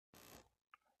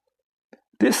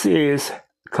This is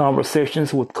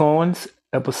Conversations with Coins,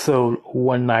 episode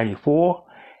 194,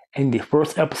 and the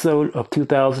first episode of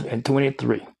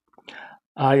 2023.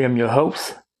 I am your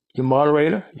host, your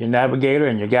moderator, your navigator,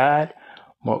 and your guide,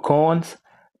 Mark Coins.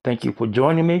 Thank you for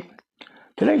joining me.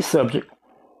 Today's subject: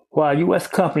 why U.S.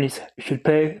 companies should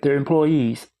pay their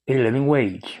employees a living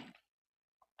wage.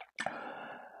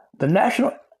 The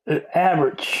national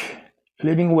average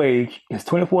living wage is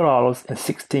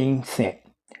 $24.16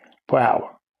 per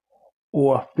hour,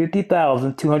 or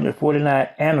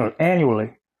 $50,249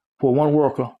 annually for one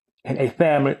worker in a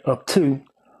family of two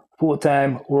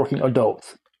full-time working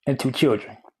adults and two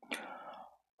children.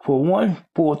 For one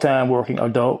full-time working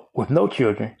adult with no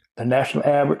children, the national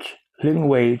average living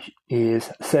wage is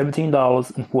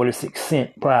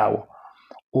 $17.46 per hour,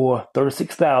 or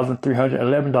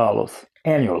 $36,311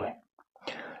 annually.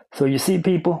 So you see,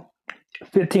 people,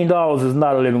 $15 is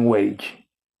not a living wage,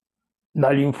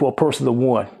 not even for a person of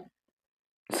one.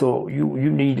 So you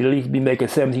need to at least be making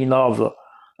 $17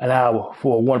 an hour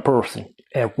for one person,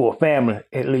 and for a family,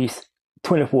 at least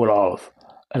 $24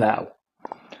 an hour.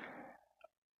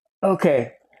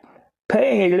 Okay,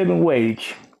 paying a living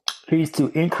wage leads to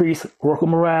increased worker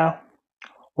morale,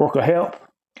 worker health,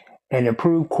 and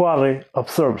improved quality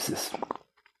of services.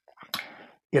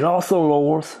 It also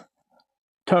lowers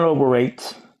turnover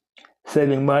rates,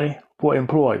 saving money for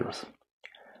employers.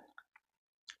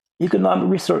 Economic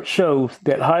research shows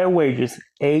that higher wages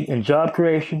aid in job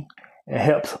creation and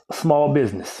helps small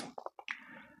business.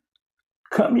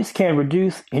 Companies can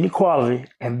reduce inequality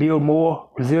and build more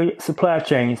resilient supply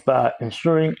chains by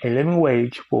ensuring a living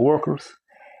wage for workers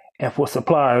and for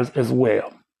suppliers as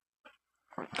well.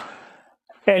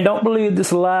 And don't believe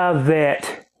this lie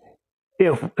that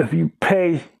if you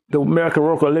pay the American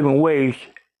worker a living wage,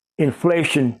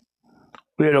 inflation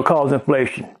will cause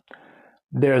inflation.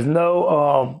 There's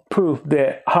no proof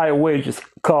that higher wages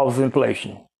cause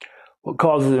inflation. What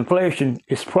causes inflation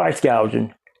is price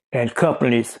gouging and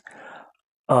companies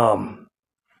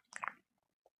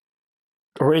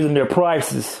raising their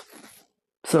prices.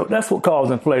 So that's what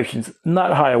causes inflation,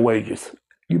 not higher wages.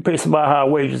 You pay somebody higher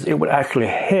wages, it would actually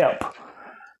help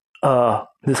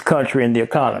this country and the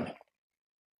economy.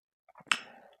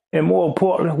 And more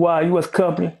importantly, why a U.S.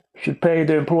 company should pay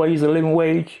their employees a living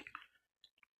wage,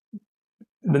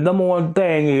 the number one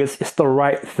thing is it's the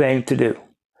right thing to do.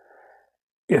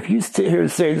 If you sit here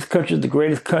and say this country is the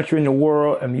greatest country in the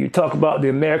world, and you talk about the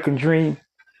American dream,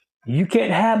 you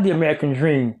can't have the American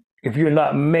dream if you're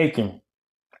not making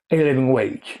a living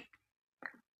wage.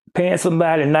 Paying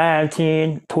somebody $9,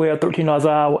 $10, $12, $13 an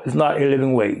hour is not a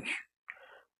living wage.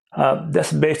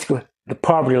 That's basically the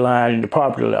poverty line and the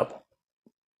poverty level.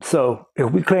 So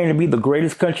if we claim to be the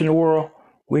greatest country in the world,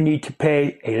 we need to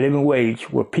pay a living wage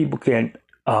where people can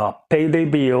pay their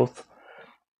bills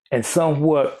and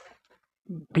somewhat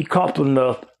be comfortable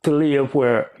enough to live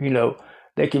where,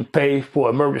 they can pay for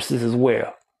emergencies as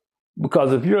well.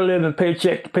 Because if you're living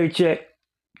paycheck to paycheck,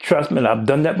 trust me, and I've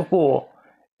done that before,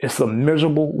 it's a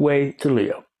miserable way to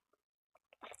live.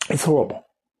 It's horrible.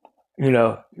 You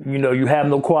have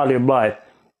no quality of life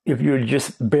if you're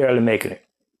just barely making it.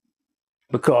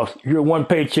 Because you're one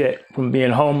paycheck from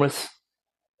being homeless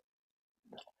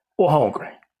or hungry.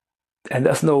 And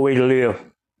that's no way to live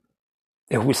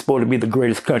if we're supposed to be the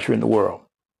greatest country in the world.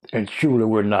 And truly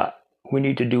we're not. We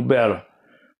need to do better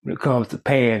when it comes to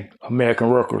paying American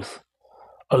workers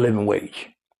a living wage.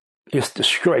 It's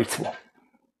disgraceful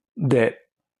that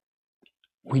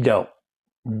we don't.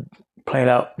 Plain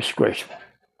out disgraceful.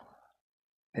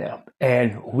 Yeah.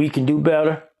 And we can do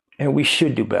better, and we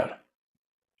should do better.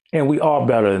 And we are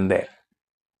better than that.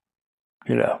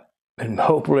 And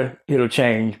hopefully it'll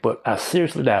change, but I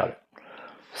seriously doubt it.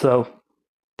 So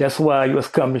that's why U.S.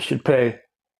 companies should pay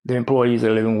their employees a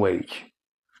living wage.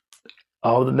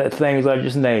 All the things I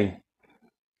just named.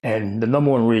 And the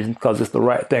number one reason, because it's the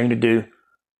right thing to do.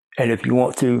 And if you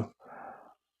want to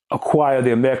acquire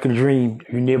the American dream,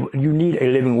 you need a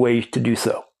living wage to do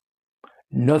so.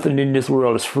 Nothing in this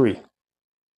world is free.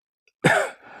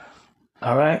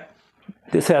 All right?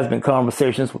 This has been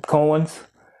Conversations with Coins.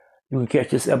 You can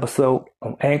catch this episode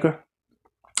on Anchor,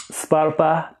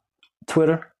 Spotify,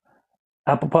 Twitter,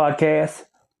 Apple Podcasts,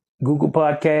 Google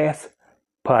Podcasts,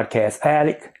 Podcast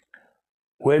Addict,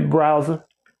 web browser,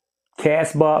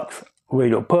 Castbox,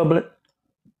 Radio Public,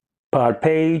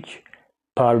 Podpage,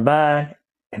 Podvine,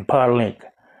 and Podlink.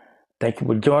 Thank you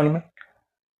for joining me.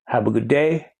 Have a good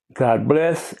day. God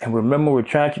bless. And remember, we're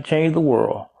trying to change the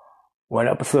world one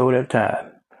episode at a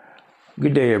time.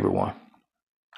 Good day, everyone.